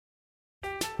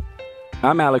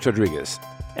I'm Alex Rodriguez.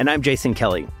 And I'm Jason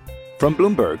Kelly. From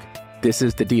Bloomberg, this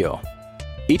is The Deal.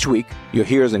 Each week, you'll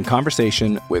hear us in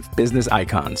conversation with business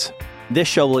icons. This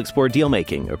show will explore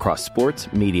deal-making across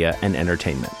sports, media, and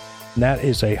entertainment. That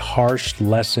is a harsh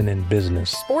lesson in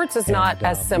business. Sports is not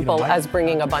as simple as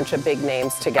bringing a bunch of big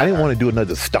names together. I didn't want to do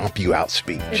another stomp you out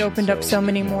speech. It opened up so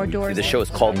many more doors. The show is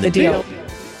called The Deal.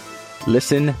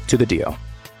 Listen to The Deal.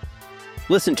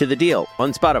 Listen to The Deal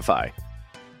on Spotify.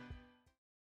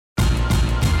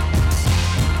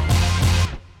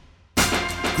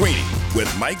 Greeny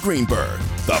with Mike Greenberg,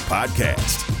 the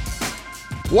podcast.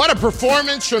 What a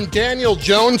performance from Daniel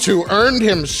Jones, who earned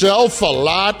himself a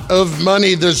lot of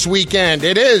money this weekend.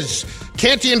 It is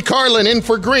Canty and Carlin in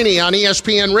for Greeny on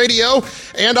ESPN Radio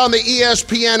and on the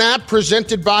ESPN app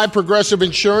presented by Progressive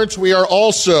Insurance. We are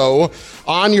also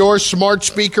on your smart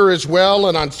speaker as well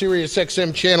and on Sirius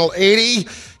XM Channel 80.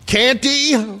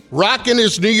 Canty rocking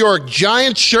his New York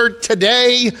Giants shirt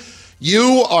today.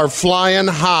 You are flying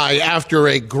high after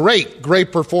a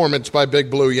great performance by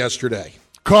Big Blue yesterday.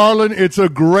 Carlin, it's a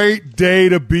great day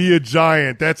to be a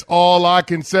Giant. That's all I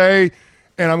can say.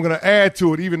 And I'm going to add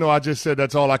to it, even though I just said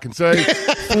that's all I can say.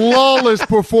 Flawless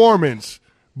performance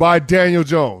by Daniel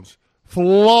Jones.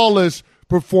 Flawless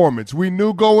performance. We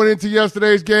knew going into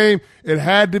yesterday's game it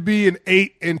had to be an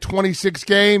 8-26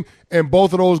 game, and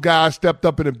both of those guys stepped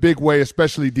up in a big way,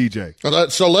 especially DJ.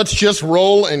 So let's just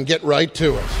roll and get right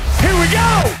to it. Here we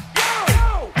go!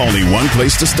 Only one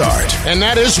place to start. And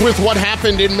that is with what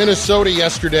happened in Minnesota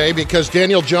yesterday, because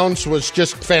Daniel Jones was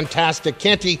just fantastic.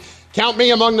 Canty, count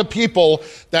me among the people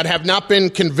that have not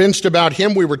been convinced about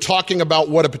him. We were talking about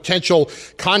what a potential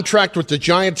contract with the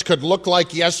Giants could look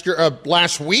like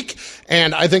last week,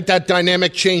 and I think that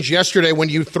dynamic changed yesterday when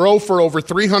you throw for over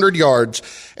 300 yards.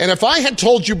 And if I had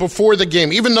told you before the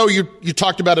game, even though you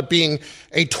talked about it being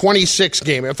a 26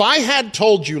 game, if I had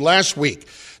told you last week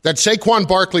that Saquon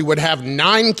Barkley would have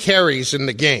 9 carries in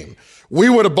the game, we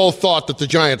would have both thought that the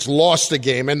Giants lost the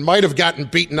game and might have gotten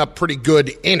beaten up pretty good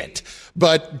in it.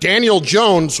 But Daniel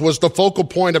Jones was the focal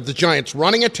point of the Giants'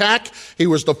 running attack. He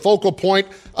was the focal point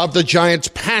of the Giants'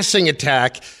 passing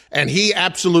attack, and he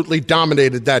absolutely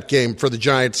dominated that game for the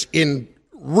Giants en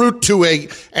route to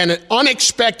an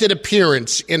unexpected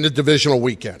appearance in the divisional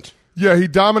weekend. Yeah, he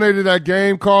dominated that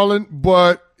game, Carlin,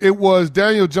 but it was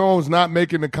Daniel Jones not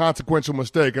making the consequential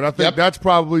mistake, and I think that's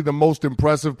probably the most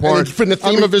impressive part. And it's been the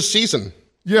theme of his season.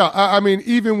 Yeah, I mean,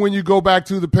 even when you go back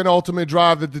to the penultimate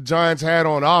drive that the Giants had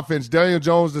on offense, Daniel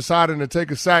Jones decided to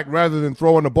take a sack rather than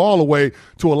throwing the ball away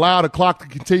to allow the clock to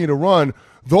continue to run.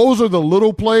 Those are the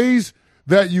little plays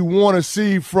that you want to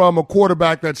see from a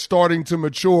quarterback that's starting to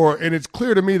mature, and it's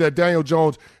clear to me that Daniel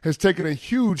Jones has taken a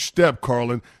huge step,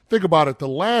 Carlin. Think about it. The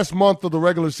last month of the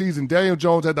regular season, Daniel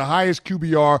Jones had the highest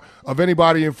QBR of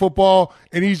anybody in football,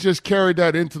 and he's just carried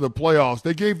that into the playoffs.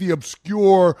 They gave the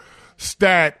obscure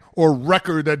stat or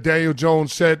record that Daniel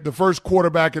Jones set, the first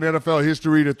quarterback in NFL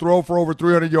history to throw for over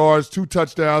 300 yards, 2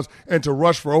 touchdowns, and to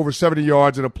rush for over 70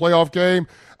 yards in a playoff game.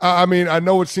 I mean, I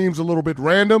know it seems a little bit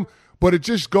random, but it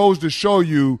just goes to show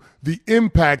you the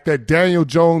impact that Daniel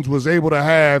Jones was able to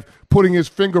have, putting his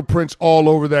fingerprints all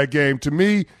over that game. To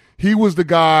me, he was the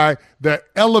guy that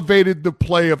elevated the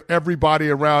play of everybody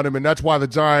around him, and that's why the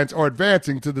Giants are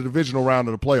advancing to the divisional round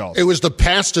of the playoffs. It was the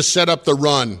pass to set up the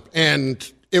run,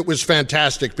 and it was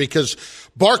fantastic because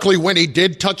Barkley, when he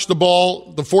did touch the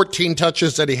ball, the 14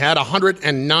 touches that he had,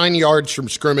 109 yards from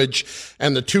scrimmage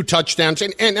and the 2 touchdowns.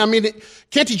 And I mean,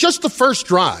 Canty, just the first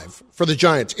drive for the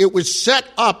Giants, it was set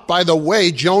up by the way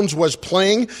Jones was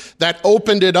playing that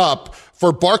opened it up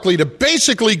for Barkley to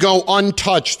basically go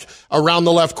untouched around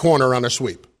the left corner on a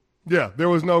sweep. Yeah, there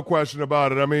was no question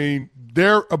about it. I mean,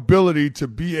 their ability to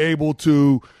be able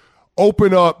to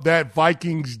open up that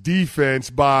Vikings defense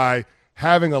by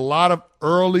having a lot of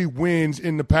early wins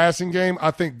in the passing game,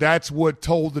 I think that's what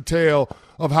told the tale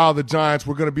of how the Giants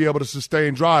were going to be able to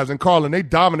sustain drives. And, Carlin, they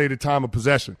dominated time of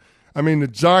possession. I mean, the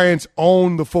Giants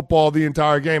owned the football the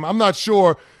entire game. I'm not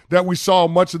sure that we saw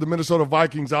much of the Minnesota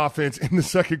Vikings offense in the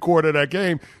second quarter of that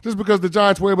game just because the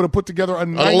Giants were able to put together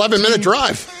an 11-minute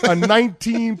drive. A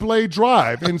 19-play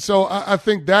drive. And so I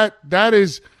think that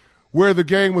is where the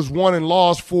game was won and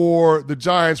lost for the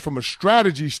Giants from a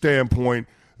strategy standpoint,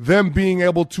 them being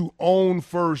able to own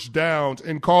first downs.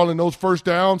 And, Carlin, those first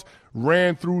downs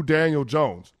ran through Daniel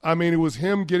Jones. I mean, it was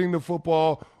him getting the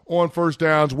football on first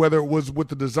downs, whether it was with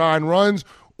the design runs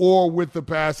or with the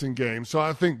passing game. So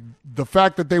I think the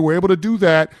fact that they were able to do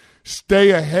that, stay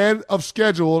ahead of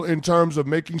schedule in terms of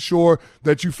making sure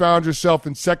that you found yourself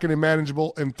in second and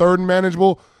manageable and third and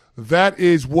manageable, that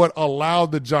is what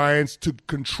allowed the Giants to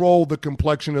control the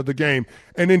complexion of the game.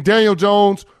 And then Daniel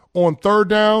Jones on third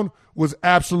down was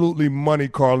absolutely money,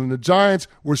 Carlin. The Giants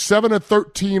were 7 of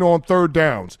 13 on third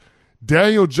downs.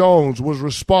 Daniel Jones was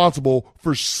responsible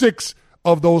for 6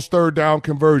 of those third down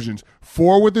conversions,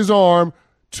 4 with his arm,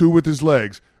 2 with his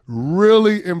legs.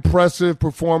 Really impressive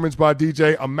performance by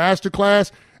DJ, a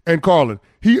masterclass. And Carlin,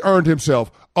 he earned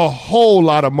himself a whole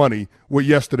lot of money with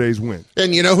yesterday's win.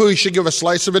 And you know who he should give a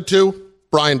slice of it to?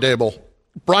 Brian Daboll.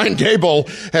 Brian Daboll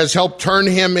has helped turn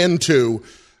him into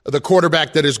the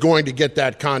quarterback that is going to get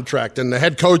that contract. And the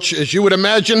head coach, as you would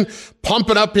imagine,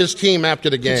 pumping up his team after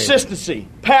the game. Consistency,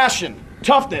 passion,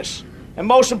 toughness, and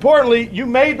most importantly, you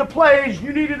made the plays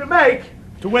you needed to make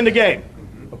to win the game.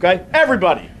 Okay?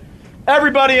 Everybody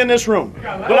in this room.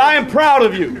 But I am proud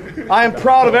of you. I am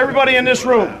proud of everybody in this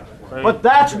room. But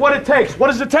that's what it takes. What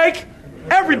does it take?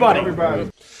 Everybody.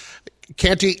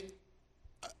 Canty,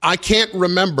 I can't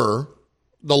remember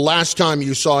the last time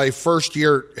you saw a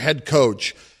first-year head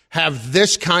coach have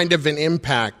this kind of an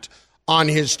impact on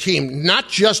his team, not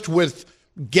just with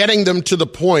getting them to the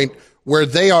point where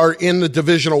they are in the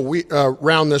divisional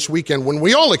round this weekend, when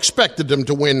we all expected them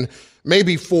to win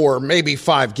maybe 4, maybe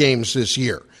 5 games this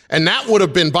year. And that would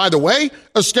have been, by the way,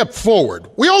 a step forward.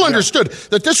 We all understood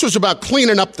that this was about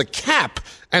cleaning up the cap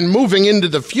and moving into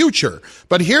the future.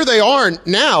 But here they are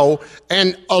now,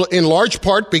 and in large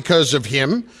part because of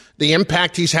him, the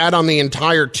impact he's had on the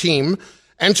entire team,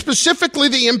 and specifically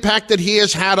the impact that he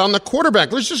has had on the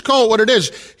quarterback. Let's just call it what it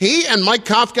is. He and Mike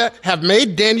Kafka have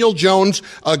made Daniel Jones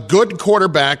a good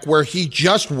quarterback where he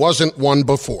just wasn't one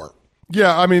before.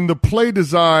 Yeah, I mean, the play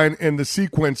design and the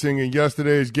sequencing in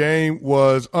yesterday's game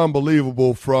was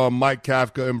unbelievable from Mike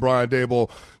Kafka and Brian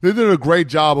Daboll. They did a great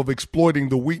job of exploiting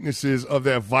the weaknesses of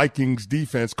that Vikings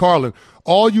defense. Carlin,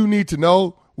 all you need to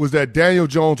know was that Daniel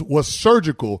Jones was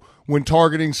surgical when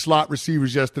targeting slot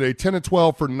receivers yesterday, 10 of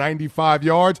 12 for 95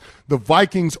 yards. The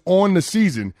Vikings on the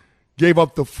season gave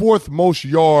up the 4th most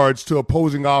yards to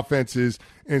opposing offenses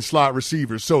and slot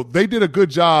receivers. So they did a good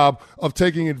job of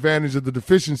taking advantage of the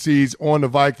deficiencies on the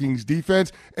Vikings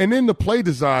defense. And in the play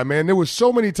design, man, there were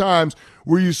so many times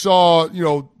where you saw,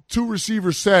 2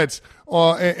 receiver sets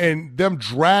and them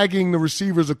dragging the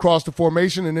receivers across the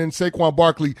formation, and then Saquon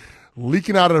Barkley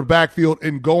leaking out of the backfield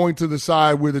and going to the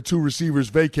side where the 2 receivers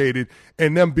vacated,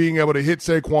 and them being able to hit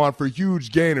Saquon for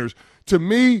huge gainers. To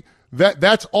me,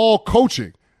 that's all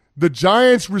coaching. The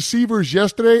Giants receivers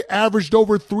yesterday averaged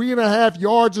over 3.5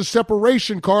 yards of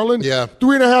separation, Carlin. Yeah.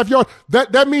 3.5 yards.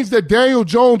 That means that Daniel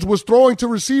Jones was throwing to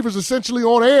receivers essentially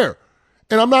on air.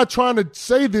 And I'm not trying to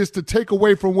say this to take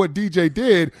away from what DJ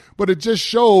did, but it just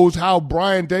shows how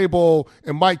Brian Daboll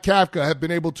and Mike Kafka have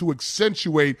been able to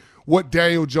accentuate what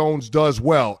Daniel Jones does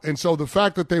well. And so the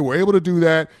fact that they were able to do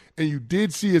that, and you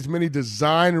did see as many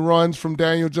design runs from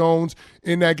Daniel Jones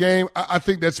in that game, I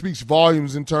think that speaks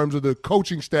volumes in terms of the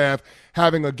coaching staff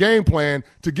having a game plan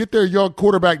to get their young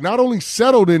quarterback not only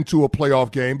settled into a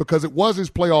playoff game, because it was his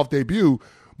playoff debut,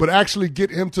 but actually get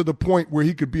him to the point where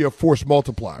he could be a force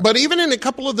multiplier. But even in a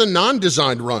couple of the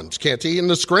non-designed runs, Canty, in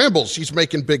the scrambles, he's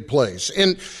making big plays.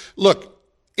 And look,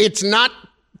 it's not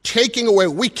taking away.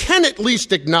 We can at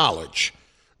least acknowledge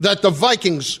that the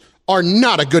Vikings are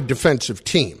not a good defensive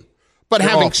team. But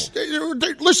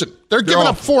they're giving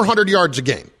up 400 yards a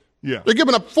game. Yeah. They're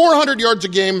giving up 400 yards a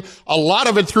game, a lot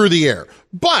of it through the air.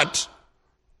 But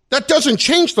that doesn't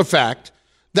change the fact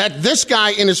that this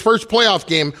guy in his first playoff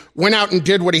game went out and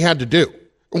did what he had to do.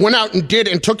 Went out and did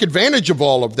and took advantage of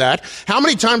all of that. How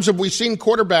many times have we seen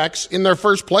quarterbacks in their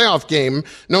first playoff game,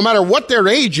 no matter what their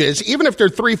age is, even if they're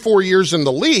 3-4 years in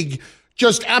the league,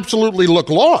 just absolutely look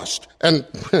lost? And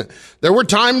there were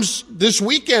times this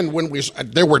weekend when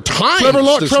there were times Trevor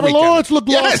weekend. Lawrence looked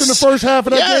lost in the first half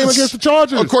of that game against the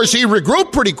Chargers. Of course, he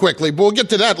regrouped pretty quickly, but we'll get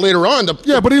to that later on.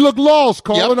 But he looked lost,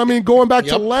 Colin. Yep. I mean, going back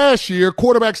to last year,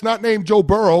 quarterbacks not named Joe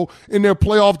Burrow in their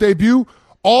playoff debut,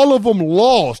 all of them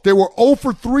lost. They were 0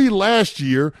 for 3 last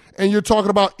year, and you're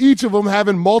talking about each of them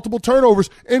having multiple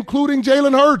turnovers, including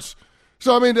Jalen Hurts.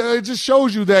 So, I mean, it just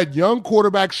shows you that young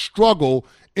quarterbacks struggle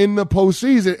in the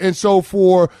postseason. And so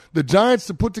for the Giants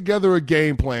to put together a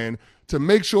game plan to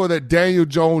make sure that Daniel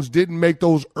Jones didn't make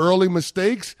those early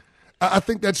mistakes, I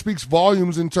think that speaks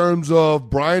volumes in terms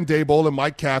of Brian Daboll and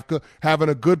Mike Kafka having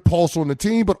a good pulse on the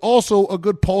team, but also a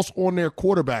good pulse on their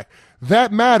quarterback.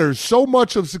 That matters. So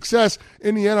much of success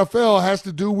in the NFL has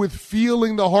to do with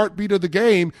feeling the heartbeat of the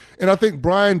game, and I think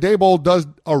Brian Daboll does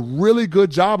a really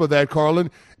good job of that, Carlin.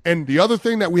 And the other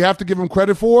thing that we have to give him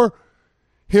credit for,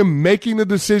 him making the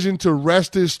decision to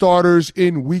rest his starters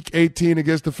in Week 18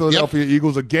 against the Philadelphia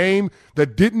Eagles, a game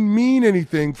that didn't mean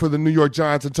anything for the New York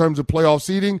Giants in terms of playoff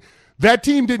seeding. That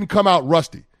team didn't come out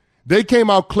rusty. They came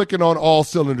out clicking on all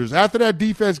cylinders. After that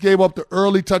defense gave up the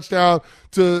early touchdown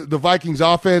to the Vikings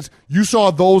offense, you saw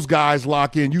those guys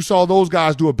lock in. You saw those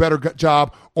guys do a better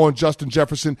job on Justin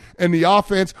Jefferson, and the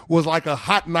offense was like a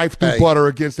hot knife through butter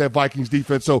against that Vikings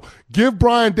defense. So give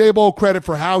Brian Daboll credit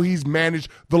for how he's managed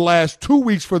the last 2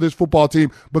 weeks for this football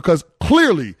team, because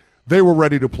clearly they were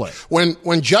ready to play.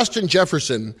 When Justin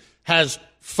Jefferson has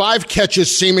 5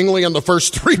 catches seemingly on the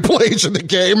first 3 plays of the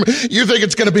game, you think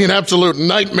it's going to be an absolute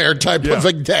nightmare type of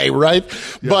a day, right?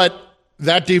 Yeah. But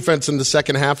that defense in the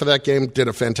second half of that game did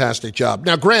a fantastic job.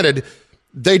 Now, granted,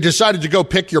 they decided to go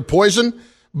pick your poison,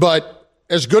 but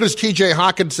as good as TJ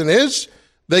Hawkinson is,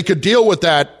 they could deal with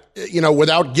that,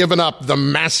 without giving up the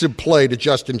massive play to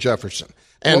Justin Jefferson.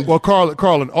 And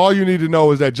Carlin, all you need to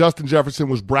know is that Justin Jefferson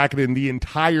was bracketing the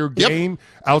entire game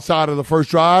outside of the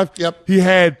first drive. Yep. He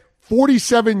had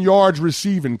 47 yards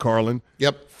receiving, Carlin.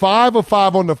 Yep. 5 of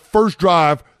 5 on the first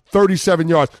drive, 37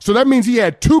 yards. So that means he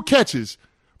had 2 catches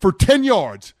for 10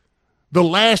 yards the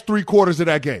last 3 quarters of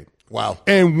that game. Wow.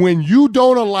 And when you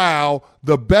don't allow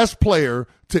the best player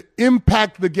to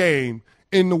impact the game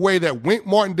in the way that Wink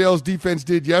Martindale's defense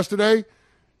did yesterday,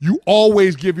 you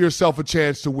always give yourself a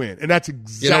chance to win. And that's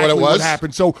exactly what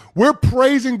happened. So we're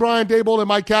praising Brian Daboll and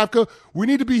Mike Kafka. We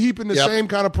need to be heaping the same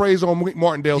kind of praise on Wink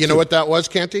Martindale. You know what that was,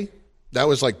 Canty? That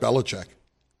was like Belichick.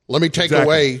 Let me take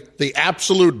away the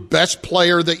absolute best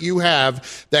player that you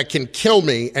have that can kill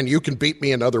me, and you can beat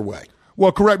me another way.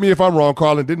 Well, correct me if I'm wrong,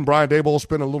 Carlin. Didn't Brian Daboll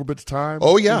spend a little bit of time in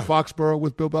Foxborough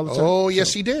with Bill Belichick? Oh,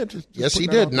 yes, he did. Yes, he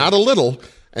did. Not a little.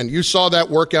 And you saw that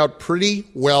work out pretty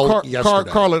well yesterday.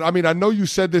 Carlin, I know you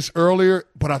said this earlier,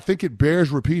 but I think it bears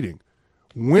repeating.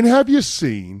 When have you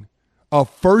seen a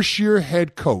first-year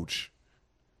head coach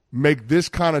make this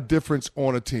kind of difference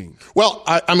on a team? Well,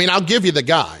 I'll give you the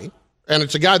guy, and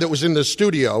it's a guy that was in the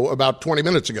studio about 20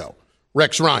 minutes ago,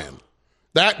 Rex Ryan.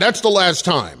 That's the last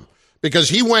time, because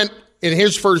he went in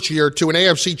his first year to an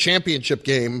AFC championship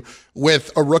game with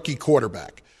a rookie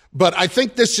quarterback. But I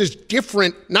think this is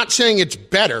different, not saying it's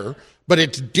better, but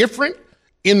it's different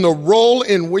in the role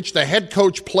in which the head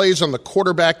coach plays on the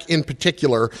quarterback in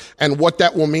particular, and what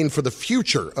that will mean for the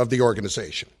future of the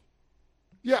organization.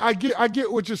 Yeah, I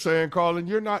get what you're saying, Carlin.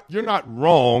 You're not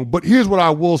wrong, but here's what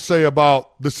I will say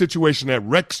about the situation that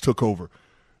Rex took over.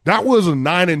 That was a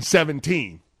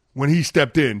 9-17 when he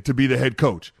stepped in to be the head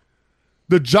coach.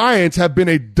 The Giants have been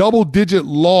a double-digit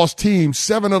loss team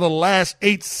 7 of the last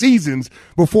 8 seasons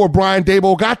before Brian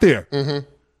Daboll got there. Mm-hmm.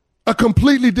 A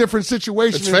completely different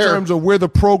situation in terms of where the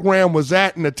program was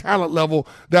at and the talent level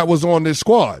that was on this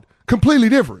squad. Completely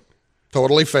different.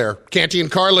 Totally fair. Canty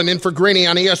and Carlin in for Greeny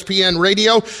on ESPN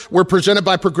Radio. We're presented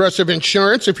by Progressive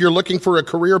Insurance. If you're looking for a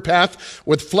career path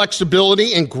with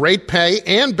flexibility and great pay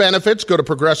and benefits, go to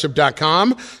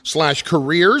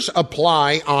progressive.com/careers.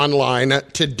 Apply online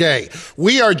today.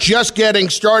 We are just getting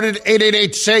started.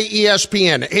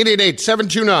 888-SAY-ESPN.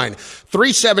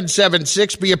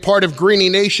 888-729-3776. Be a part of Greeny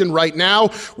Nation right now.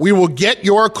 We will get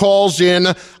your calls in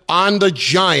on the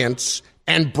Giants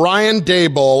and Brian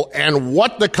Daboll and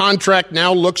what the contract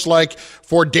now looks like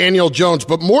for Daniel Jones.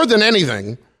 But more than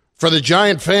anything, for the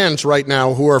Giant fans right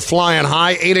now who are flying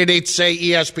high,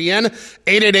 888-SAY-ESPN,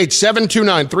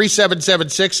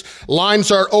 888-729-3776.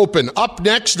 Lines are open. Up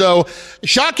next, though,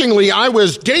 shockingly, I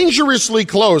was dangerously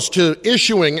close to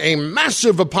issuing a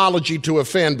massive apology to a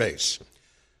fan base.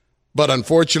 But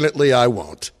unfortunately, I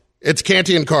won't. It's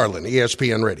Canty and Carlin,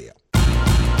 ESPN Radio.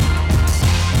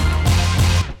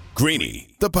 Greeny,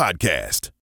 the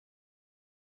podcast.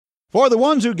 For the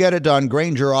ones who get it done,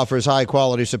 Grainger offers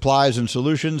high-quality supplies and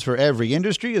solutions for every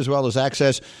industry, as well as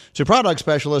access to product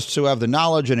specialists who have the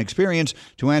knowledge and experience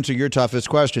to answer your toughest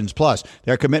questions. Plus,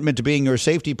 their commitment to being your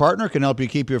safety partner can help you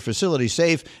keep your facility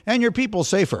safe and your people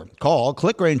safer. Call,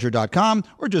 clickgrainger.com,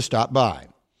 or just stop by.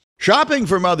 Shopping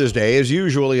for Mother's Day is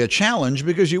usually a challenge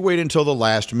because you wait until the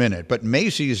last minute, but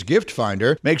Macy's Gift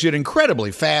Finder makes it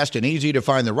incredibly fast and easy to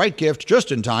find the right gift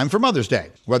just in time for Mother's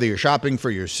Day. Whether you're shopping for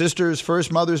your sister's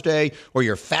first Mother's Day or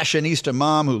your fashionista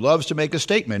mom who loves to make a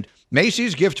statement,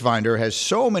 Macy's Gift Finder has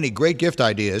so many great gift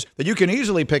ideas that you can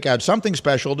easily pick out something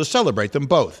special to celebrate them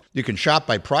both. You can shop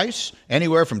by price,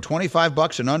 anywhere from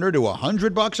 $25 and under to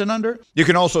 $100 and under. You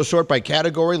can also sort by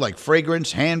category like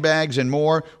fragrance, handbags, and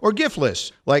more, or gift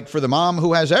lists, like for the mom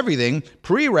who has everything,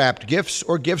 pre-wrapped gifts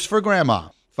or gifts for grandma.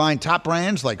 Find top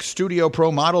brands like Studio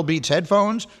Pro Model Beats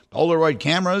headphones, Polaroid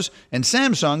cameras, and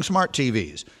Samsung smart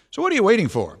TVs. So what are you waiting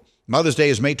for? Mother's Day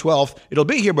is May 12th. It'll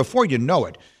be here before you know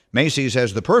it. Macy's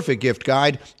has the perfect gift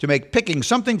guide to make picking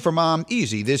something for mom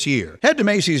easy this year. Head to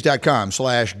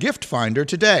Macy's.com/gift finder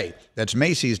today. That's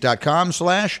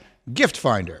Macy's.com/gift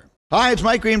finder. Hi, it's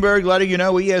Mike Greenberg letting you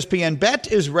know ESPN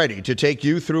Bet is ready to take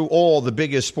you through all the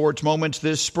biggest sports moments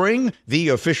this spring. The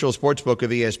official sportsbook of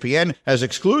ESPN has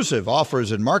exclusive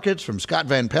offers and markets from Scott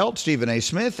Van Pelt, Stephen A.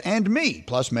 Smith, and me,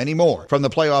 plus many more. From the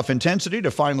playoff intensity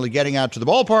to finally getting out to the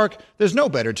ballpark, there's no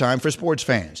better time for sports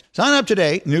fans. Sign up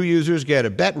today. New users get a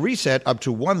bet reset up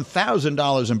to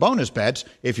 $1,000 in bonus bets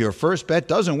if your first bet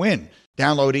doesn't win.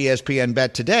 Download ESPN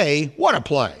Bet today. What a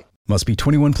play. Must be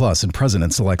 21 plus and present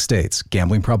in select states.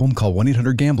 Gambling problem? Call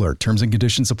 1-800-GAMBLER. Terms and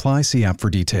conditions apply. See app for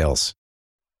details.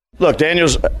 Look,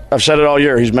 Daniel's, I've said it all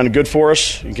year, he's been good for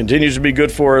us. He continues to be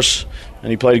good for us,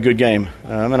 and he played a good game.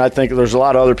 And I think there's a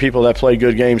lot of other people that play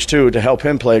good games, too, to help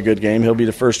him play a good game. He'll be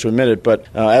the first to admit it. But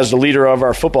as the leader of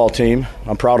our football team,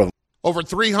 I'm proud of him. Over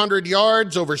 300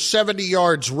 yards, over 70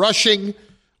 yards rushing.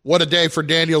 What a day for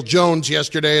Daniel Jones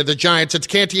yesterday of the Giants. It's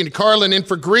Canty and Carlin in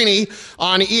for Greeny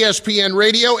on ESPN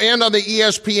Radio and on the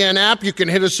ESPN app. You can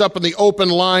hit us up on the open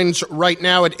lines right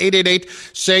now at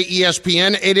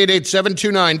 888-SAY-ESPN,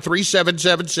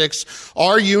 888-729-3776.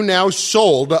 Are you now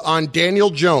sold on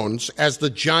Daniel Jones as the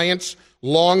Giants'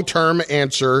 long-term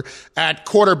answer at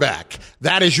quarterback?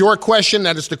 That is your question.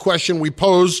 That is the question we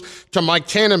pose to Mike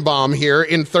Tannenbaum here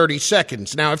in 30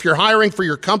 seconds. Now, if you're hiring for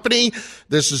your company,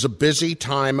 this is a busy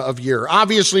time of year.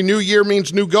 Obviously, new year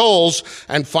means new goals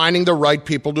and finding the right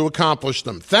people to accomplish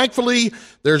them. Thankfully,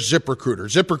 there's ZipRecruiter.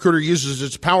 ZipRecruiter uses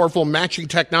its powerful matching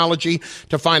technology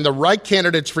to find the right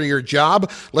candidates for your job.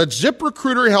 Let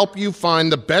ZipRecruiter help you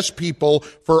find the best people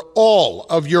for all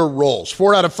of your roles.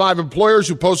 4 out of 5 employers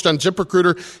who post on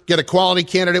ZipRecruiter get a quality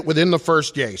candidate within the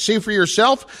first day. See for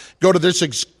yourself. Go to this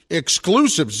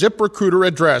exclusive ZipRecruiter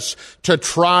address to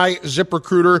try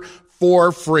ZipRecruiter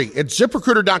for free. It's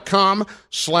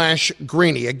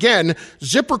ZipRecruiter.com/Greeny. Again,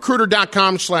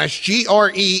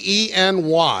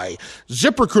 ZipRecruiter.com/GREENY.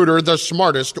 ZipRecruiter, the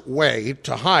smartest way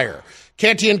to hire.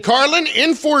 Canty and Carlin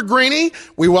in for Greeny.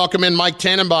 We welcome in Mike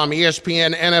Tannenbaum,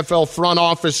 ESPN NFL front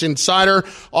office insider,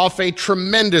 off a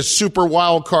tremendous Super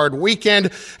Wildcard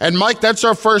weekend. And Mike, that's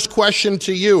our first question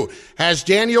to you. Has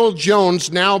Daniel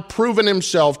Jones now proven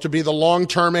himself to be the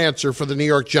long-term answer for the New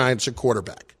York Giants at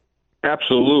quarterback?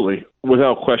 Absolutely,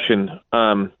 without question.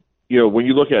 When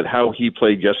you look at how he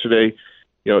played yesterday,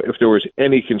 if there was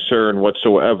any concern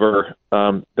whatsoever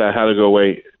that had to go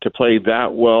away, to play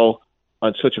that well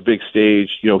on such a big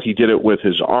stage, he did it with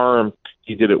his arm,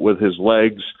 he did it with his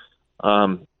legs.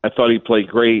 I thought he played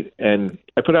great, and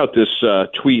I put out this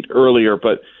tweet earlier,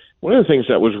 but one of the things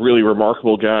that was really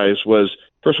remarkable, guys, was,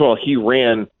 first of all, he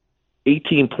ran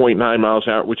 18.9 miles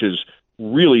an hour, which is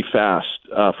really fast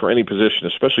for any position,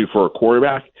 especially for a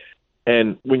quarterback.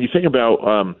 And when you think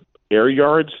about air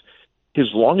yards,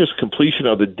 his longest completion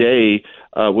of the day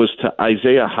was to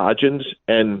Isaiah Hodgins,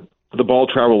 and the ball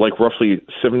traveled like roughly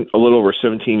a little over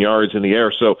 17 yards in the air.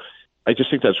 So I just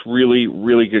think that's really,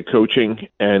 really good coaching,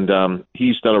 and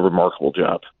he's done a remarkable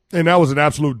job. And that was an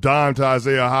absolute dime to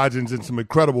Isaiah Hodgins and some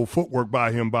incredible footwork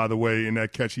by him, by the way, in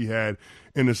that catch he had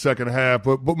in the second half.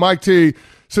 But Mike T.,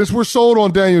 since we're sold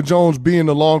on Daniel Jones being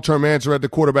the long-term answer at the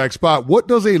quarterback spot, what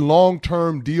does a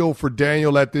long-term deal for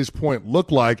Daniel at this point look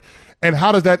like, and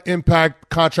how does that impact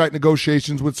contract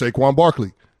negotiations with Saquon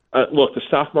Barkley? Look, the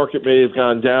stock market may have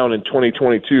gone down in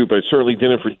 2022, but it certainly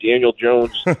didn't for Daniel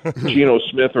Jones, Geno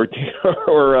Smith, or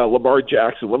Lamar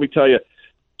Jackson. Let me tell you,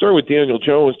 starting with Daniel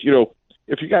Jones,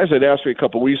 if you guys had asked me a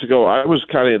couple of weeks ago, I was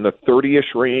kind of in the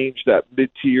 30-ish range, that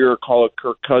mid-tier, call it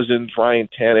Kirk Cousins, Ryan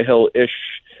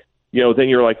Tannehill-ish. Then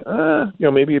you're like,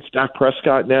 maybe it's Dak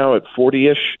Prescott now at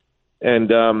 40-ish. And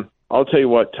I'll tell you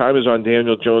what, time is on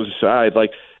Daniel Jones' side.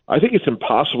 I think it's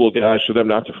impossible, guys, for them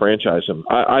not to franchise him.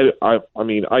 I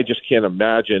mean, I just can't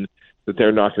imagine that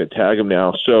they're not going to tag him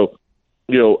now. So,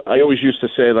 I always used to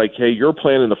say, hey, your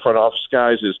plan in the front office,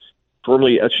 guys, is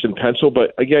firmly etched in pencil.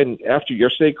 But again, after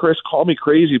yesterday, Chris, call me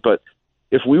crazy, but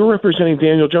if we were representing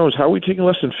Daniel Jones, how are we taking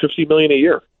less than $50 million a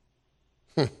year?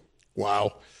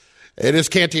 Wow. It is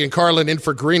Canty and Carlin in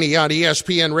for Greeny on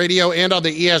ESPN Radio and on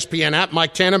the ESPN app.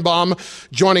 Mike Tannenbaum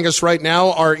joining us right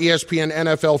now, our ESPN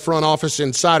NFL front office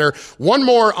insider. One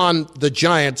more on the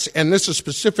Giants, and this is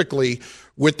specifically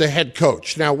with the head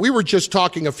coach. Now, we were just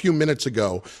talking a few minutes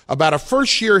ago about a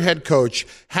first-year head coach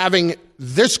having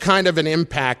this kind of an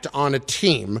impact on a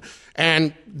team.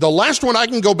 And the last one I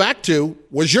can go back to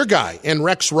was your guy in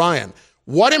Rex Ryan.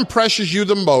 What impresses you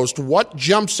the most? What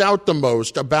jumps out the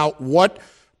most about what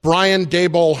Brian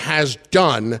Daboll has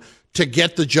done to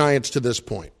get the Giants to this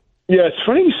point? Yeah, it's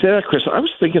funny you say that, Chris. I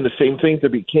was thinking the same thing, to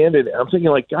be candid. I'm thinking,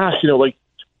 gosh,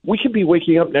 we could be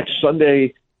waking up next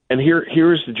Sunday and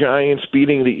here's the Giants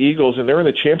beating the Eagles, and they're in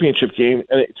the championship game,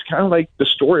 and it's kind of like the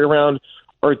story around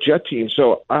are a Jet team.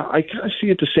 So I kind of see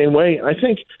it the same way. And I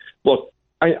think, look,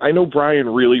 I know Brian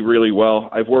really, really well.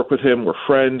 I've worked with him. We're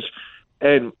friends.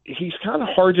 And he's kind of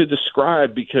hard to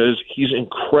describe because he's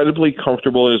incredibly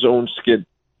comfortable in his own skin.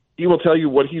 He will tell you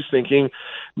what he's thinking,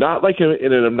 not like in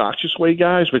an obnoxious way,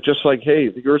 guys, but just like,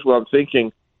 hey, here's what I'm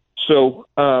thinking. So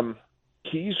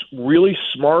he's really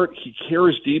smart. He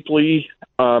cares deeply.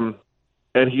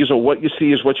 And he's a what you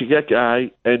see is what you get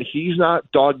guy. And he's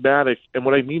not dogmatic. And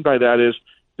what I mean by that is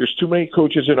there's too many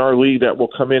coaches in our league that will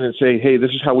come in and say, hey,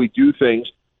 this is how we do things.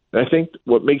 And I think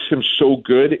what makes him so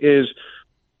good is,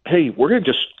 hey, we're going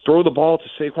to just throw the ball to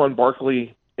Saquon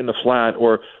Barkley in the flat,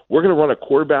 or we're going to run a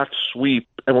quarterback sweep,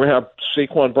 and we're going to have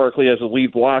Saquon Barkley as a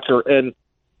lead blocker, and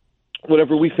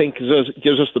whatever we think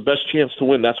gives us the best chance to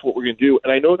win, that's what we're going to do.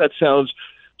 And I know that sounds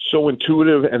so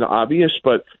intuitive and obvious,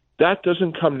 but that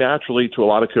doesn't come naturally to a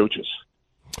lot of coaches.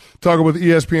 Talking with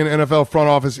ESPN NFL front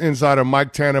office insider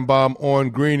Mike Tannenbaum on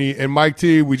Greeny. And Mike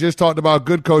T, we just talked about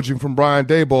good coaching from Brian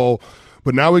Daboll,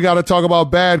 but now we got to talk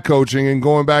about bad coaching. And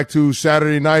going back to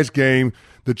Saturday night's game,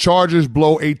 the Chargers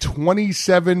blow a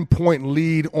 27-point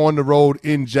lead on the road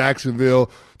in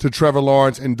Jacksonville to Trevor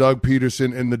Lawrence and Doug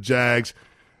Peterson and the Jags.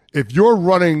 If you're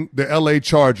running the L.A.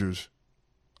 Chargers,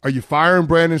 are you firing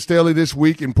Brandon Staley this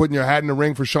week and putting your hat in the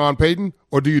ring for Sean Payton,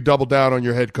 or do you double down on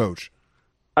your head coach?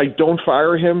 I don't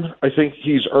fire him. I think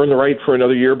he's earned the right for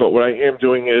another year, but what I am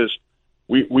doing is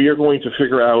we are going to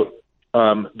figure out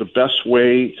the best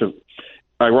way to,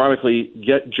 ironically,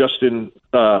 get Justin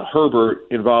Herbert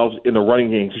involved in the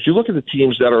running game. Because you look at the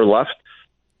teams that are left,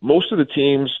 most of the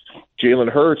teams, Jalen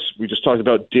Hurts, we just talked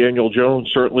about Daniel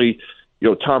Jones, certainly,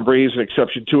 Tom Brady is an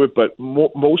exception to it, but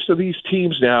most of these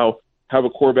teams now have a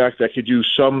quarterback that could do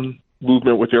some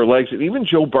movement with their legs. And even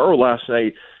Joe Burrow last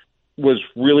night was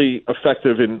really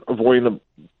effective in avoiding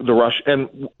the rush.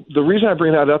 And the reason I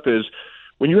bring that up is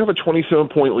when you have a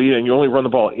 27-point lead and you only run the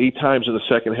ball 8 times in the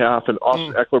second half and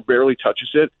Austin Eckler barely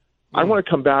touches it, I want to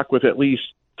come back with at least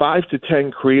 5 to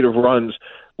 10 creative runs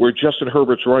where Justin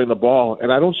Herbert's running the ball.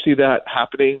 And I don't see that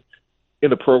happening in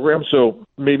the program. So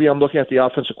maybe I'm looking at the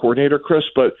offensive coordinator, Chris,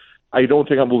 but I don't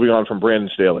think I'm moving on from Brandon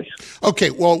Staley. Okay,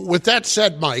 well, with that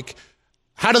said, Mike,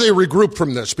 how do they regroup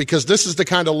from this? Because this is the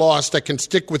kind of loss that can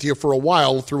stick with you for a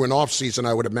while through an offseason,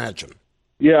 I would imagine.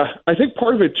 Yeah, I think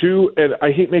part of it, too, and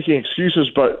I hate making excuses,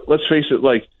 but let's face it,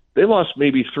 they lost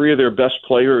maybe 3 of their best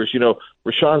players.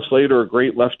 Rashawn Slater, a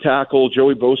great left tackle.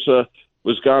 Joey Bosa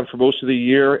was gone for most of the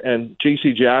year. And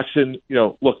J.C. Jackson,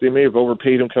 look, they may have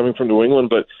overpaid him coming from New England,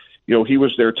 but, he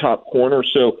was their top corner.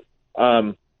 So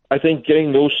I think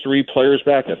getting those 3 players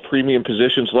back at premium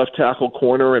positions, left tackle,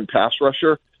 corner, and pass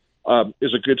rusher,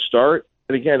 is a good start.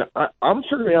 And again, I'm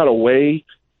figuring out a way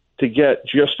to get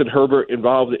Justin Herbert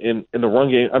involved in the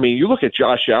run game. I mean, you look at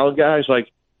Josh Allen, guys,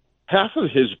 half of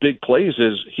his big plays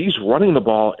is he's running the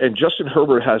ball, and Justin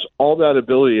Herbert has all that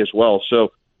ability as well.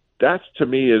 So that, to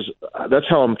me, that's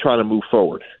how I'm trying to move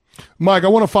forward. Mike, I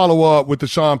want to follow up with the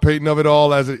Sean Payton of it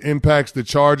all as it impacts the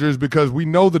Chargers, because we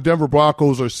know the Denver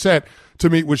Broncos are set to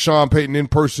meet with Sean Payton in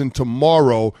person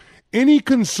tomorrow. Any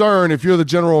concern, if you're the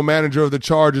general manager of the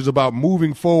Chargers, about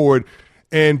moving forward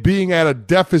and being at a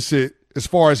deficit as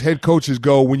far as head coaches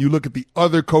go when you look at the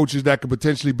other coaches that could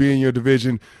potentially be in your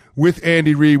division with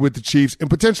Andy Reid with the Chiefs and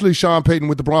potentially Sean Payton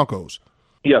with the Broncos?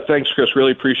 Yeah, thanks, Chris.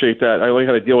 Really appreciate that. I only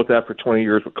had to deal with that for 20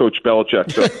 years with Coach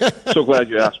Belichick, so glad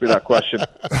you asked me that question.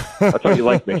 That's how you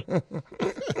like me.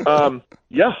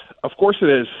 Yeah, of course it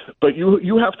is. But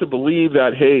you have to believe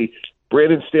that, hey,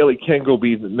 Brandon Staley can go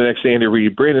be the next Andy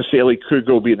Reid. Brandon Staley could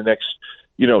go be the next,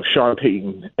 Sean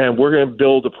Payton. And we're going to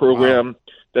build a program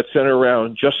that's centered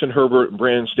around Justin Herbert and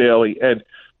Brandon Staley. And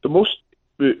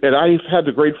I've had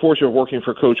the great fortune of working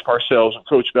for Coach Parcells and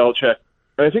Coach Belichick.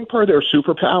 And I think part of their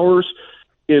superpowers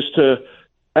is to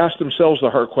ask themselves the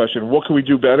hard question, what can we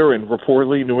do better? And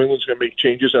reportedly, New England's going to make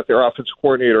changes at their offensive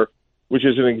coordinator, which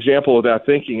is an example of that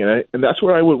thinking. And that's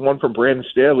what I would want from Brandon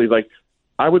Staley.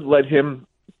 I would let him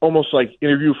almost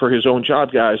interview for his own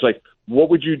job, guys. What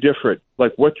would you different?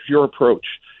 What's your approach?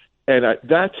 And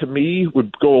that, to me,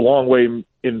 would go a long way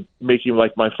in making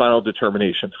my final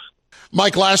determination.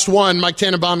 Mike, last one. Mike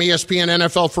Tannenbaum, ESPN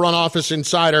NFL front office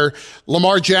insider.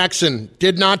 Lamar Jackson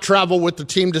did not travel with the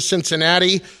team to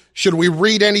Cincinnati. Should we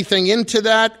read anything into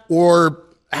that, or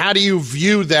how do you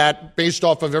view that based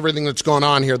off of everything that's gone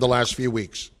on here the last few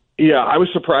weeks? Yeah, I was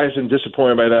surprised and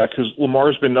disappointed by that because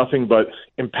Lamar's been nothing but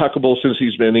impeccable since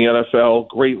he's been in the NFL.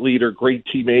 Great leader, great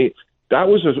teammate. That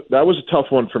was a tough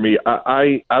one for me.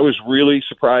 I was really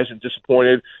surprised and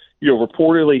disappointed.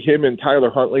 Reportedly him and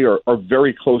Tyler Huntley are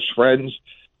very close friends.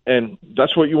 And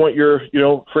that's what you want your,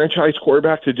 franchise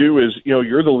quarterback to do is,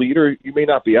 you're the leader. You may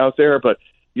not be out there, but,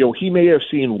 he may have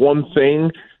seen one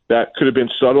thing that could have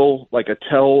been subtle, like a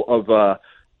tell of a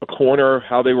corner,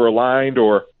 how they were aligned,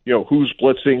 or, who's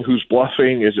blitzing, who's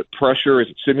bluffing. Is it pressure? Is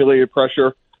it simulated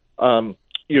pressure?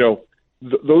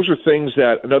 Those are things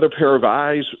that another pair of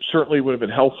eyes certainly would have been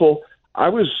helpful.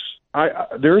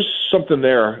 There's something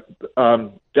there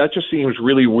that just seems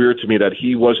really weird to me that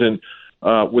he wasn't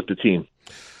with the team.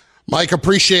 Mike,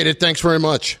 appreciate it. Thanks very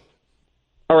much.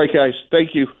 All right, guys.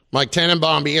 Thank you. Mike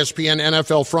Tannenbaum, ESPN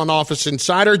NFL front office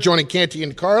insider, joining Canty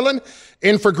and Carlin.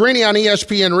 In for Greeny on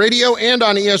ESPN Radio and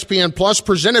on ESPN Plus,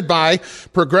 presented by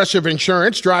Progressive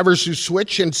Insurance. Drivers who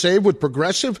switch and save with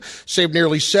Progressive save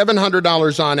nearly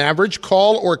 $700 on average.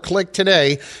 Call or click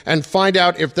today and find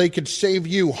out if they could save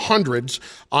you hundreds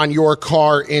on your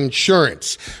car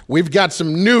insurance. We've got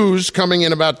some news coming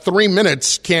in about 3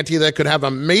 minutes, Canty, that could have a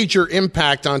major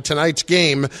impact on tonight's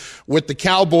game with the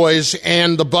Cowboys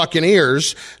and the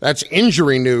Buccaneers. That's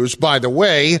injury news, by the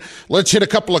way. Let's hit a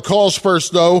couple of calls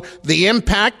first, though. The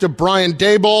impact of Brian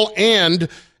Daboll, and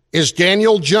is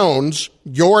Daniel Jones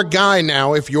your guy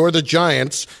now if you're the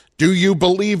Giants? Do you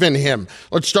believe in him?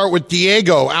 Let's start with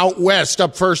Diego out west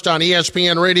up first on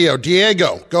ESPN Radio.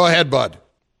 Diego, go ahead, bud.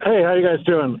 Hey, how you guys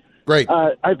doing? Great.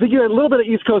 I think you had a little bit of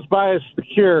East Coast bias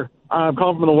here. I'm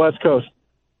calling from the West Coast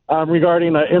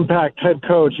regarding Impact head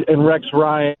coach and Rex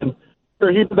Ryan.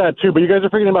 Sure, he did that too, but you guys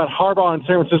are forgetting about Harbaugh in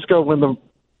San Francisco when the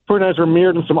 49ers were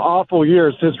mired in some awful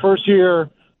years. His first year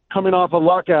coming off a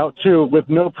lockout, too, with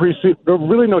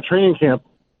really no training camp.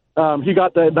 He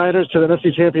got the Niners to the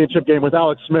NFC Championship game with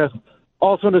Alex Smith,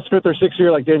 also in his fifth or sixth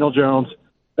year like Daniel Jones.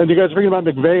 And you guys are forgetting about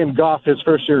McVay and Goff his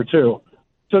first year, too.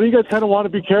 So you guys kind of want to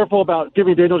be careful about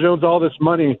giving Daniel Jones all this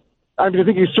money. I mean, I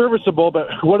think he's serviceable, but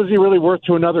what is he really worth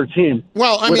to another team?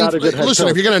 Well, I mean, listen,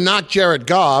 if you're going to knock Jared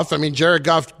Goff, Jared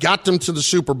Goff got them to the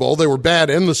Super Bowl. They were bad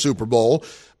in the Super Bowl.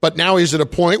 But now he's at a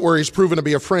point where he's proven to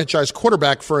be a franchise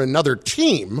quarterback for another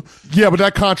team. Yeah, but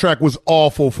that contract was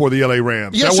awful for the LA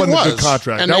Rams. Yes, that wasn't it was. A good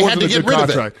contract. And that they wasn't had to a get good rid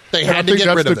contract. of it. They had to get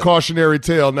rid of it. That's the cautionary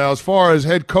tale. Now, as far as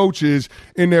head coaches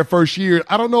in their first year,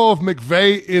 I don't know if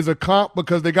McVay is a comp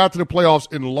because they got to the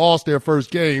playoffs and lost their first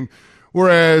game,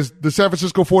 whereas the San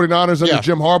Francisco 49ers under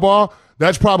Jim Harbaugh,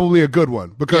 that's probably a good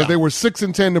one because they were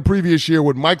 6-10 the previous year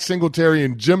with Mike Singletary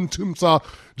and Jim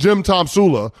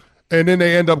Tomsula. And then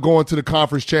they end up going to the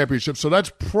conference championship. So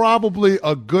that's probably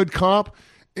a good comp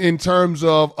in terms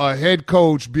of a head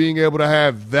coach being able to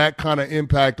have that kind of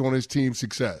impact on his team's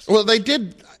success. Well, they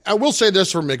did. I will say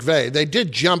this for McVay. They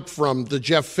did jump from the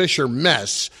Jeff Fisher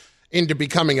mess into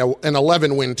becoming an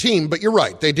 11-win team. But you're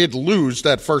right. They did lose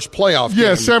that first playoff game.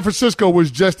 Yeah, San Francisco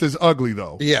was just as ugly,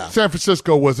 though. Yeah. San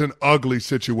Francisco was an ugly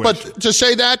situation. But to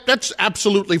say that, that's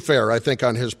absolutely fair, I think,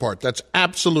 on his part. That's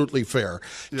absolutely fair.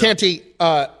 Yeah. Canty,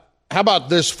 how about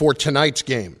this for tonight's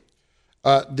game?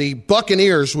 The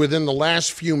Buccaneers, within the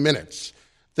last few minutes,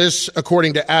 this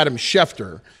according to Adam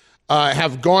Schefter,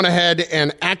 have gone ahead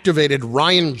and activated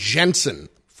Ryan Jensen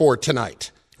for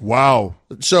tonight. Wow.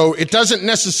 So it doesn't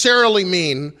necessarily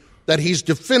mean that he's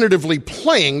definitively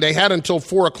playing. They had until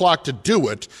 4 o'clock to do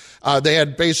it. They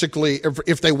had basically,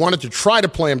 if they wanted to try to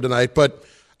play him tonight, but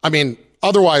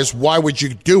otherwise, why would you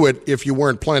do it if you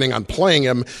weren't planning on playing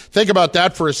him? Think about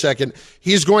that for a second.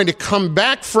 He's going to come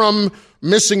back from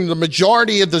missing the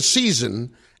majority of the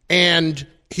season, and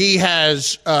he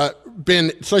has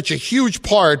been such a huge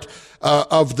part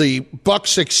of the Bucs'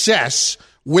 success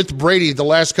with Brady the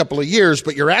last couple of years,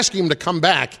 but you're asking him to come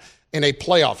back in a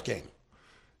playoff game.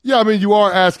 Yeah, you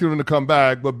are asking him to come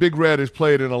back, but Big Red has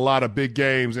played in a lot of big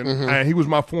games, and he was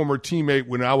my former teammate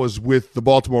when I was with the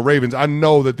Baltimore Ravens. I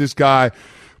know that this guy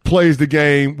plays the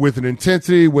game with an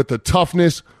intensity, with a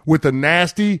toughness, with a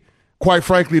nasty, quite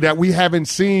frankly, that we haven't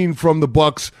seen from the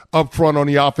Bucs up front on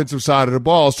the offensive side of the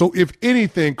ball. So if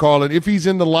anything, Carlin, if he's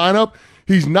in the lineup,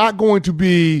 he's not going to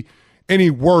be any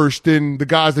worse than the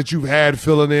guys that you've had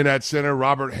filling in at center,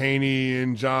 Robert Haney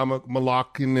and John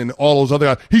Malakin and all those other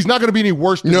guys. He's not going to be any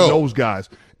worse than those guys.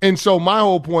 And so my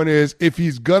whole point is, if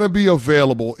he's going to be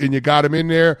available and you got him in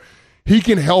there, he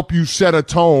can help you set a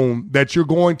tone that you're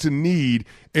going to need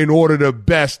in order to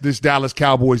best this Dallas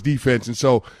Cowboys defense. And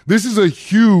so this is a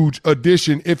huge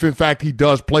addition if, in fact, he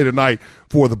does play tonight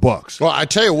for the Bucs. Well, I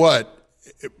tell you what,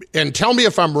 and tell me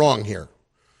if I'm wrong here,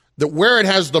 that where it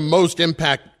has the most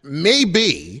impact may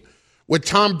be with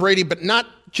Tom Brady, but not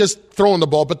just throwing the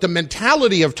ball, but the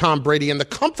mentality of Tom Brady and the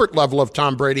comfort level of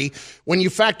Tom Brady when you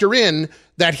factor in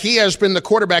that he has been the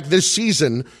quarterback this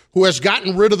season who has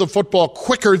gotten rid of the football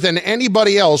quicker than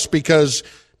anybody else because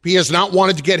he has not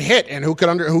wanted to get hit, and who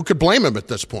could blame him at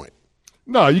this point?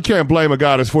 No, you can't blame a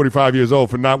guy that's 45 years old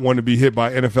for not wanting to be hit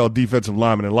by NFL defensive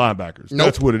linemen and linebackers. Nope.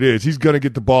 That's what it is. He's going to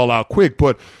get the ball out quick.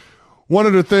 But one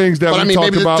of the things that we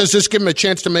talked about. Does this give him a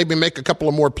chance to maybe make a couple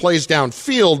of more plays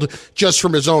downfield just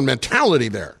from his own mentality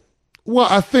there? Well,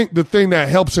 I think the thing that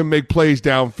helps him make plays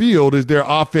downfield is their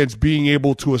offense being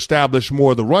able to establish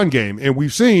more of the run game. And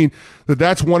we've seen that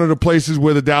that's one of the places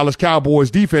where the Dallas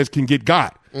Cowboys defense can get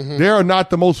got. Mm-hmm. They are not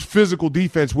the most physical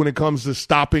defense when it comes to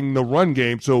stopping the run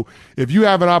game. So if you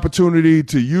have an opportunity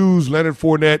to use Leonard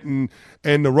Fournette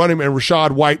and the running and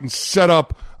Rachaad White and set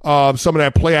up some of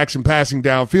that play action passing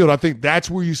downfield, I think that's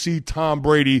where you see Tom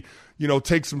Brady,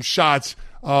 take some shots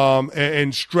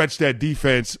and stretch that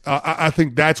defense. I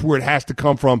think that's where it has to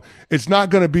come from. It's not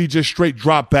going to be just straight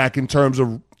drop back in terms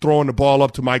of throwing the ball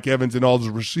up to Mike Evans and all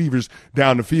the receivers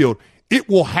down the field. It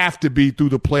will have to be through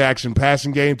the play action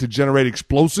passing game to generate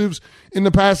explosives in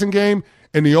the passing game.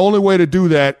 And the only way to do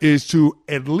that is to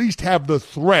at least have the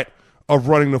threat of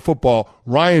running the football.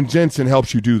 Ryan Jensen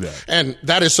helps you do that. And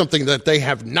that is something that they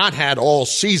have not had all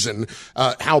season,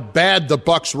 how bad the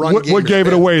Bucs run game What gave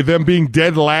it away? Them being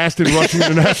dead last in rushing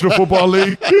in the National Football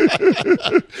League?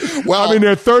 Well, I mean,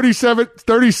 they're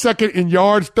 32nd in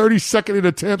yards, 32nd in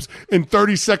attempts, and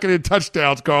 32nd in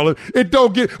touchdowns, Carlin. It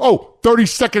don't get,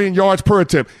 32nd in yards per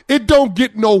attempt. It don't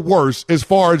get no worse as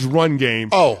far as run game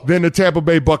than the Tampa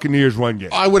Bay Buccaneers run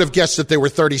game. I would have guessed that they were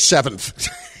 37th.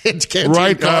 It's Canty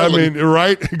right, and Carlin.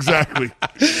 Right, exactly.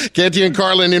 Canty and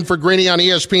Carlin in for Greeny on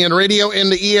ESPN Radio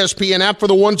and the ESPN app. For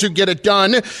the ones who get it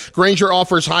done, Grainger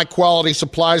offers high-quality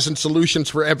supplies and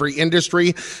solutions for every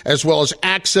industry, as well as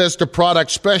access to product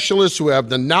specialists who have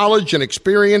the knowledge and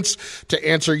experience to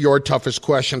answer your toughest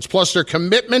questions. Plus, their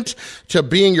commitment to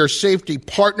being your safety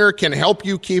partner can help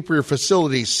you keep your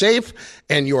facilities safe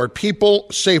and your people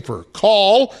safer.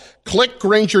 Call, click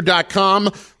Grainger.com,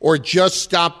 or just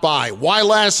stop by. Why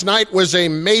last night was a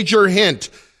major hint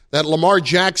that Lamar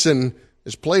Jackson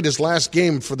has played his last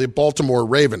game for the Baltimore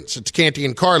Ravens. It's Canty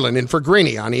and Carlin in for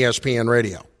Greeny on ESPN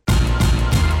Radio.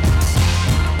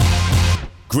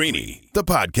 Greeny, the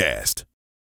podcast.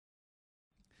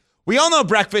 We all know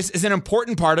breakfast is an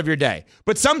important part of your day,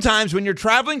 but sometimes when you're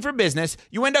traveling for business,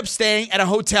 you end up staying at a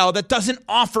hotel that doesn't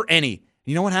offer any.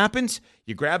 You know what happens?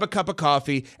 You grab a cup of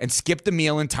coffee and skip the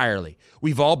meal entirely.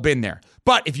 We've all been there.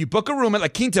 But if you book a room at La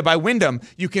Quinta by Wyndham,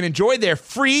 you can enjoy their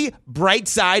free Bright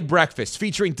Side breakfast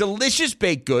featuring delicious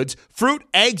baked goods, fruit,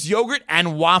 eggs, yogurt,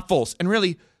 and waffles. And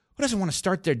really, who doesn't want to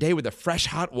start their day with a fresh,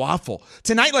 hot waffle?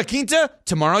 Tonight, La Quinta,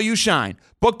 tomorrow you shine.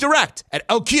 Book direct at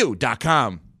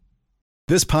lq.com.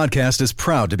 This podcast is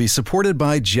proud to be supported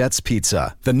by Jets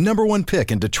Pizza, the #1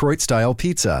 pick in Detroit-style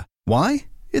pizza. Why?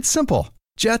 It's simple.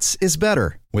 Jets is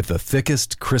better. With the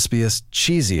thickest, crispiest,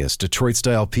 cheesiest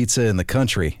Detroit-style pizza in the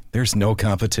country, there's no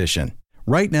competition.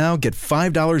 Right now, get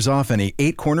 $5 off any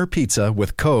 8-corner pizza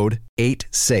with code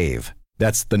 8SAVE.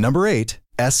 That's the number 8,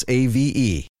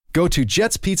 S-A-V-E. Go to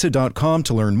jetspizza.com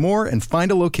to learn more and find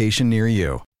a location near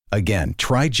you. Again,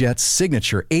 try Jet's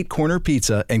signature 8-corner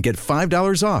pizza and get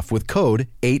 $5 off with code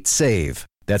 8SAVE.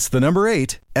 That's the number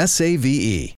 8,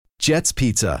 S-A-V-E. Jet's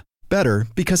Pizza. Better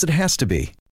because it has to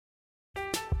be.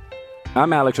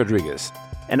 I'm Alex Rodriguez.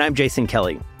 And I'm Jason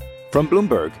Kelly. From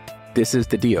Bloomberg, this is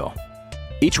The Deal.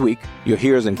 Each week, you'll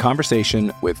hear us in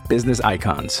conversation with business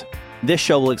icons. This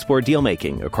show will explore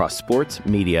deal-making across sports,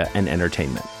 media, and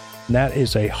entertainment. That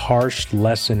is a harsh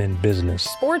lesson in business.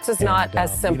 Sports is not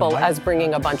as simple as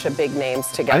bringing a bunch of big names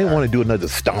together. I didn't want to do another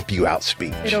stomp you out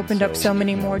speech. It opened up so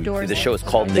many more doors. The show is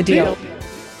called The Deal.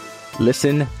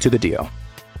 Listen to The Deal.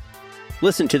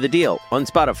 Listen to The Deal on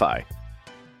Spotify.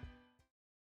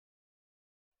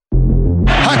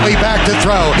 Huntley back to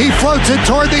throw. He floats it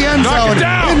toward the end zone.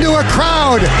 Into a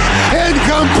crowd.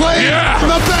 Incomplete. Yeah.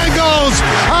 The Bengals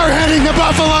are heading to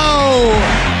Buffalo.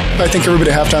 I think everybody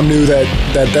at halftime knew that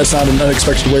that's not an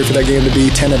unexpected way for that game to be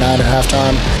 10-9 at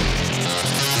halftime.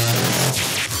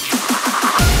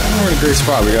 We're in a great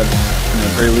spot. We got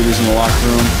great leaders in the locker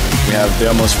room. We have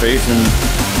the utmost faith in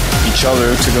each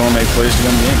other to go and make plays to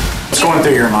win the game. What's going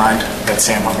through your mind that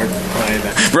Sam Hubbard?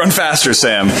 Run faster,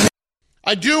 Sam.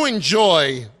 I do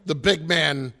enjoy the big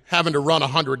man having to run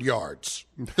 100 yards.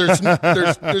 There's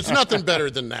nothing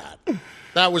better than that.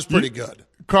 That was pretty good.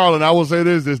 Carlin, I will say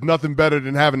this, there's nothing better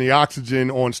than having the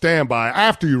oxygen on standby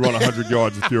after you run 100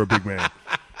 yards if you're a big man.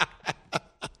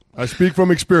 I speak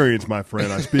from experience, my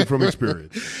friend. I speak from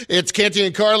experience. It's Canty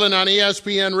and Carlin on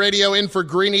ESPN Radio in for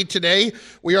Greeny today.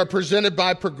 We are presented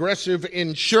by Progressive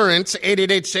Insurance,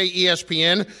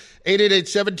 888-SAY-ESPN,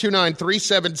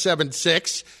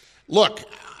 888-729-3776. Look,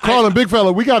 Carlin, big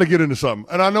fella, we got to get into something.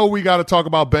 And I know we got to talk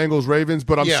about Bengals-Ravens,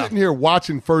 but I'm sitting here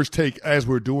watching First Take as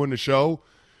we're doing the show.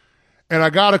 And I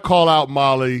got to call out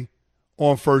Molly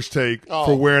on First Take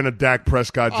for wearing a Dak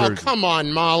Prescott jersey. Oh, come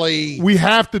on, Molly. We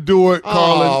have to do it,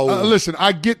 Carlin. Listen,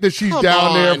 I get that she's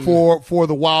down there for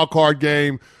the wild card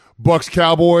game,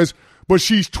 Bucs-Cowboys, but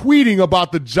she's tweeting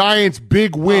about the Giants'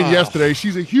 big win yesterday.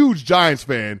 She's a huge Giants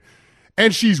fan,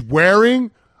 and she's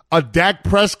wearing a Dak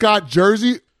Prescott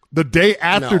jersey the day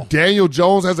after Daniel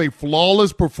Jones has a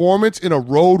flawless performance in a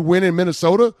road win in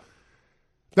Minnesota.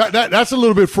 That's a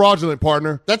little bit fraudulent,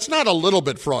 partner. That's not a little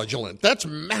bit fraudulent. That's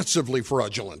massively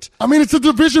fraudulent. I mean, it's a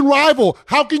division rival.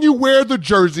 How can you wear the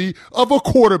jersey of a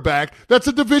quarterback that's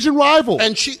a division rival?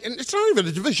 And it's not even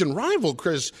a division rival,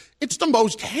 Chris. It's the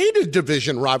most hated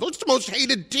division rival. It's the most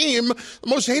hated team, the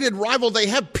most hated rival they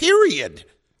have, period.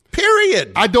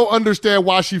 Period. I don't understand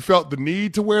why she felt the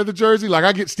need to wear the jersey. Like,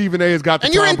 I get Stephen A. has got the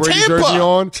Tom Brady jersey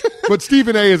on, but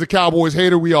Stephen A. is a Cowboys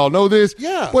hater. We all know this.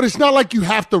 Yeah. But it's not like you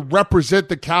have to represent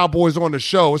the Cowboys on the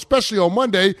show, especially on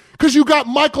Monday, because you got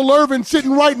Michael Irvin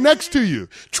sitting right next to you.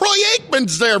 Troy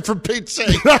Aikman's there, for Pete's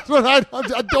sake. That's what I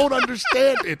don't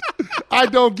understand it. I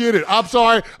don't get it. I'm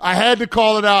sorry. I had to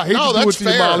call it out. Hate to do it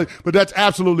to you, Molly, but that's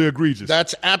absolutely egregious.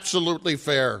 That's absolutely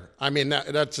fair. I mean,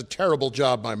 that's a terrible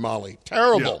job by Molly.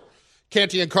 Terrible. Yeah.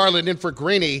 Canty and Carlin in for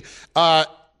Greeny.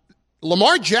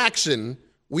 Lamar Jackson,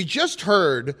 we just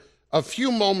heard a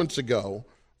few moments ago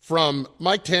from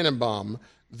Mike Tannenbaum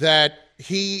that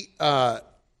the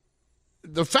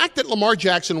fact that Lamar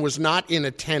Jackson was not in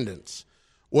attendance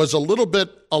was a little bit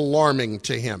alarming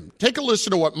to him. Take a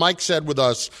listen to what Mike said with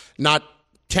us not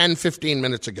 10, 15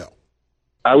 minutes ago.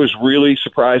 I was really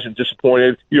surprised and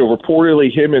disappointed.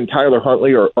 Reportedly him and Tyler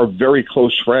Huntley are very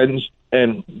close friends.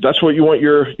 And that's what you want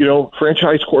your,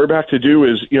 franchise quarterback to do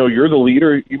is, you're the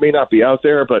leader. You may not be out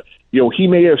there, but, he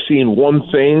may have seen one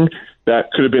thing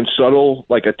that could have been subtle,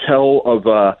 like a tell of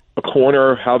a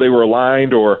corner, how they were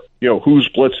aligned, or, who's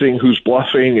blitzing, who's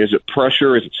bluffing. Is it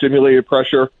pressure? Is it simulated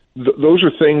pressure? Those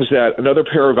are things that another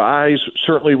pair of eyes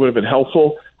certainly would have been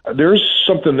helpful. There's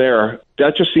something there.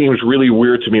 That just seems really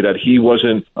weird to me that he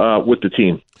wasn't with the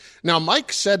team. Now,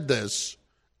 Mike said this,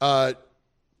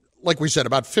 like we said,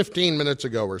 about 15 minutes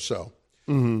ago or so.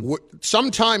 Mm-hmm.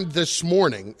 Sometime this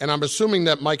morning, and I'm assuming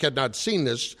that Mike had not seen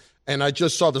this, and I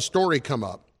just saw the story come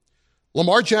up.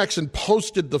 Lamar Jackson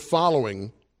posted the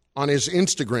following on his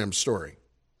Instagram story,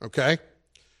 okay?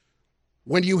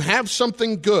 When you have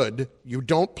something good, you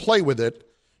don't play with it.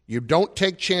 You don't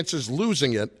take chances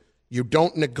losing it. You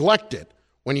don't neglect it.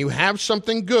 When you have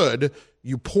something good,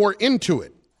 you pour into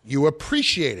it. You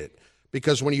appreciate it.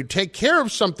 Because when you take care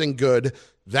of something good,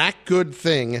 that good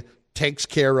thing takes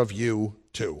care of you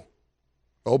too.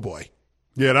 Oh, boy.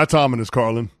 Yeah, that's ominous,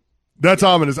 Carlin. That's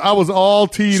ominous. I was all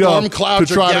teed up to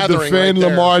try to defend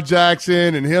Lamar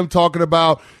Jackson and him talking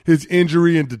about his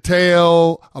injury in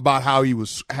detail, about how he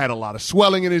had a lot of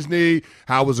swelling in his knee,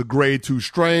 how it was a grade 2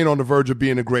 strain on the verge of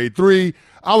being a grade 3.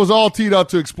 I was all teed up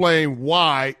to explain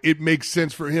why it makes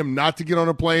sense for him not to get on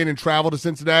a plane and travel to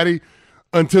Cincinnati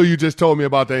until you just told me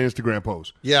about that Instagram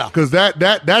post. Yeah. Because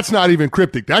that's not even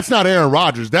cryptic. That's not Aaron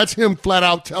Rodgers. That's him flat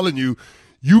out telling you,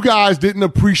 you guys didn't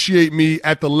appreciate me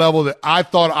at the level that I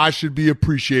thought I should be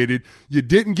appreciated. You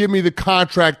didn't give me the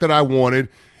contract that I wanted.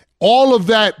 All of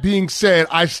that being said,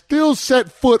 I still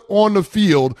set foot on the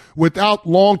field without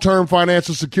long-term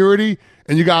financial security,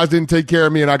 and you guys didn't take care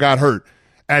of me, and I got hurt.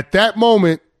 At that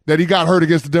moment that he got hurt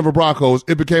against the Denver Broncos,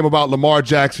 it became about Lamar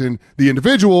Jackson, the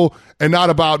individual, and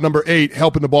not about number 8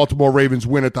 helping the Baltimore Ravens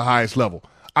win at the highest level.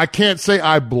 I can't say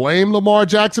I blame Lamar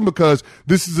Jackson because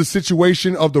this is a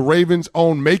situation of the Ravens'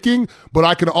 own making, but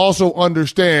I can also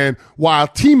understand why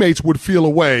teammates would feel a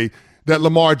way that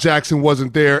Lamar Jackson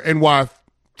wasn't there and why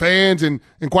fans and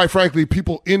quite frankly,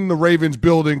 people in the Ravens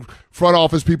building, front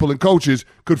office people and coaches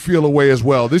could feel a way as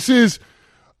well. This is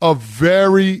a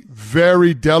very,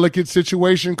 very delicate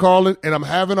situation, Carlin, and I'm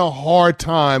having a hard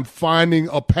time finding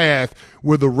a path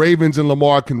where the Ravens and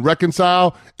Lamar can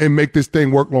reconcile and make this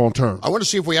thing work long term. I want to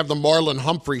see if we have the Marlon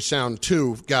Humphrey sound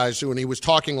too, guys, when he was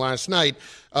talking last night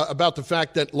about the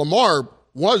fact that Lamar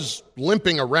was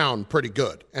limping around pretty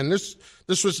good. And this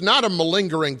was not a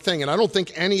malingering thing, and I don't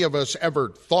think any of us ever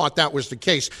thought that was the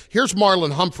case. Here's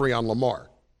Marlon Humphrey on Lamar.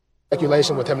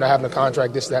 Speculation with him not having a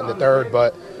contract, this, that, and the third,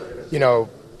 but,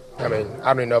 I mean, I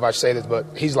don't even know if I should say this, but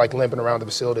he's like limping around the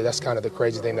facility. That's kind of the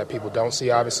crazy thing that people don't see,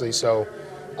 obviously. So,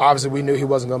 obviously, we knew he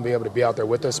wasn't going to be able to be out there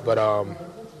with us, but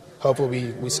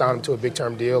hopefully we signed him to a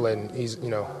big-term deal, and he's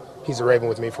a Raven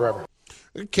with me forever.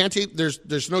 Canty,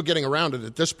 there's no getting around it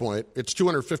at this point. It's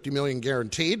 $250 million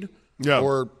guaranteed.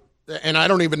 Yeah. And I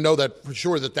don't even know that for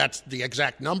sure that that's the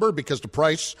exact number because the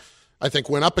price, I think,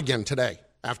 went up again today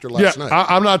after last night.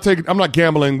 I'm not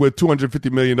gambling with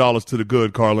 $250 million to the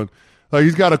good, Carlin. Like,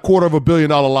 he's got a $250 million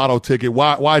lotto ticket.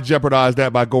 Why jeopardize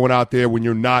that by going out there when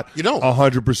you're not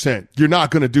 100%? You're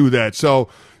not going to do that. So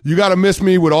you got to miss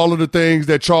me with all of the things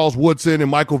that Charles Woodson and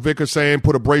Michael Vick are saying,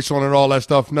 put a brace on and all that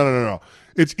stuff. No.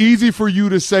 It's easy for you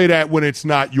to say that when it's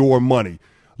not your money.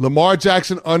 Lamar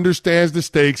Jackson understands the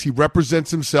stakes. He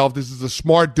represents himself. This is a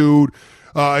smart dude.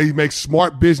 He makes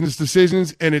smart business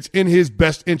decisions, and it's in his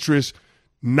best interest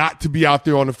not to be out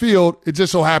there on the field. It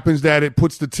just so happens that it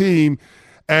puts the team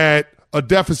at a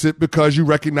deficit because you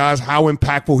recognize how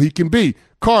impactful he can be.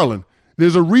 Carlin,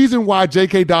 there's a reason why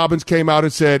J.K. Dobbins came out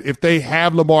and said if they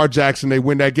have Lamar Jackson, they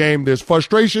win that game. There's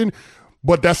frustration,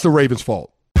 but that's the Ravens'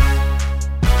 fault.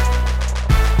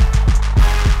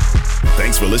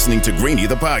 Thanks for listening to Greeny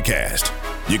the podcast.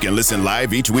 You can listen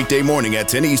live each weekday morning at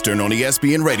 10 Eastern on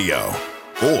ESPN Radio.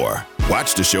 Or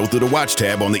watch the show through the Watch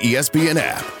tab on the ESPN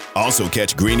app. Also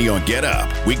catch Greeny on Get Up,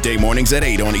 weekday mornings at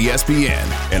 8 on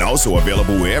ESPN. And also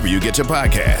available wherever you get your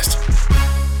podcast.